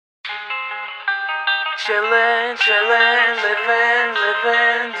Chillin', chillin', livin',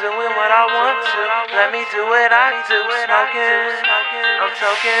 doing what I want to. Let me do what I do. Smoking, I'm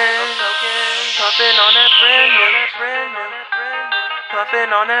toking, puffin' on that brand new, puffin'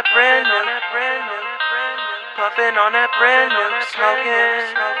 on that brand new, puffin' on that brand new. Smoking,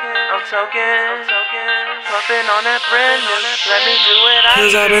 I'm toking, puffin' on that brand new. Let me do what I do.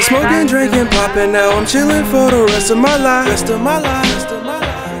 Cause I've been smoking, drinking, poppin', now I'm chillin' for the rest of my life.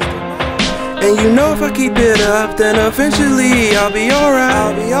 And you know if I keep it up, then eventually I'll be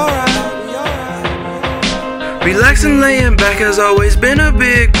alright. Relaxing, laying back has always been a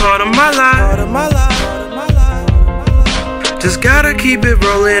big part of my life. Just gotta keep it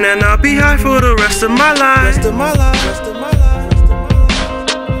rolling and I'll be high for the rest of my life.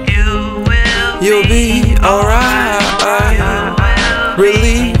 You'll be alright.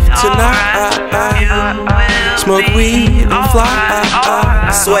 Relief tonight. Smoke weed and fly.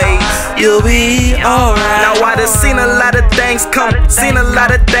 A.Swaze. You'll be alright. Now I done seen a lot of things come, seen a lot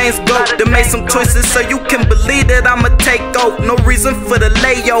of things go. Done made some choices so you can believe that I'ma take go. No reason for the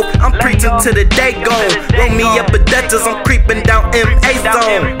layo, I'm preaching to the day gone. Roll me up a Dutchess, I'm creeping down MA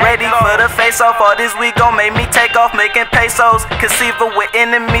zone. Ready for the face off, all this week gon' make me take off making pesos. Conceiver with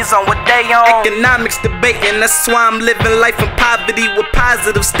enemies on what they on. Economics debating, that's why I'm living life in poverty with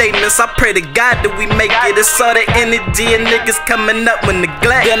positive statements. I pray to God that we make it. It's all the energy and niggas coming up with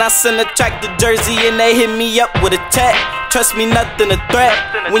neglect. Then I send a track to Jersey and they hit me up with a tag. Trust me, nothing a threat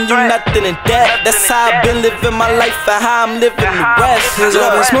when you nothing in debt. That's how I've been living my life and how I'm living the rest. Cause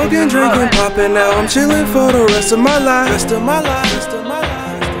I've been smoking, drinking, popping, now I'm chillin' for the rest of my life.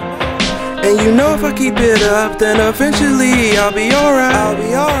 And you know if I keep it up, then eventually I'll be alright.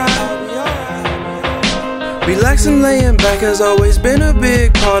 Relaxing, laying back has always been a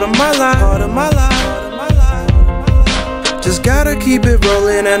big part of my life. Just gotta keep it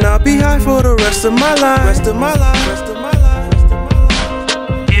rolling and I'll be high for the rest of my life.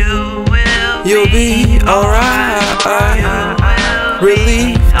 You'll be alright.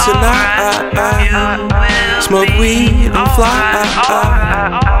 Relief tonight. Smoke weed and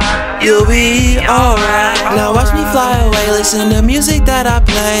fly. You'll be alright. Now watch me fly away, listen to music that I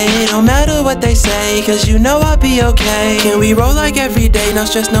play. No matter what they say, cause you know I'll be okay. Can we roll like every day? No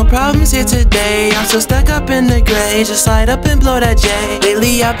stress, no problems here today. I'm so stuck up in the gray, just light up and blow that J.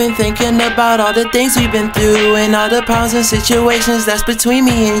 Lately I've been thinking about all the things we've been through, and all the problems and situations that's between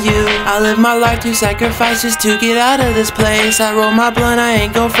me and you. I live my life through sacrifices to get out of this place. I roll my blunt, I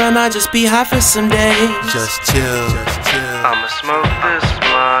ain't gon' front, I'll just be high for some days. Just chill. I'ma smoke this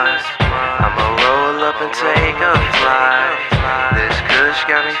blunt, I'ma roll up and take a flight. This kush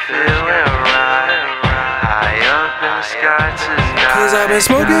got me feeling right, high up in the sky tonight. Cause I've been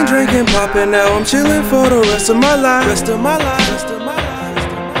smoking, drinking, popping, now I'm chillin' for the rest of my life.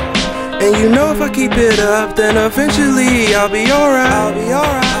 And you know if I keep it up, then eventually I'll be alright.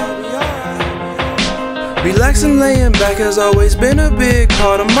 Relaxing, laying back has always been a big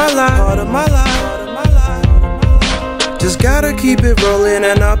part of my life. Just gotta keep it rolling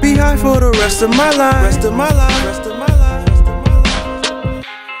and I'll be high for the rest of my life.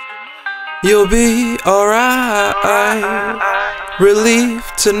 You'll be alright. Relief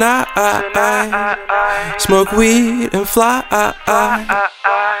tonight. Smoke weed and fly.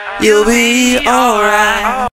 You'll be alright.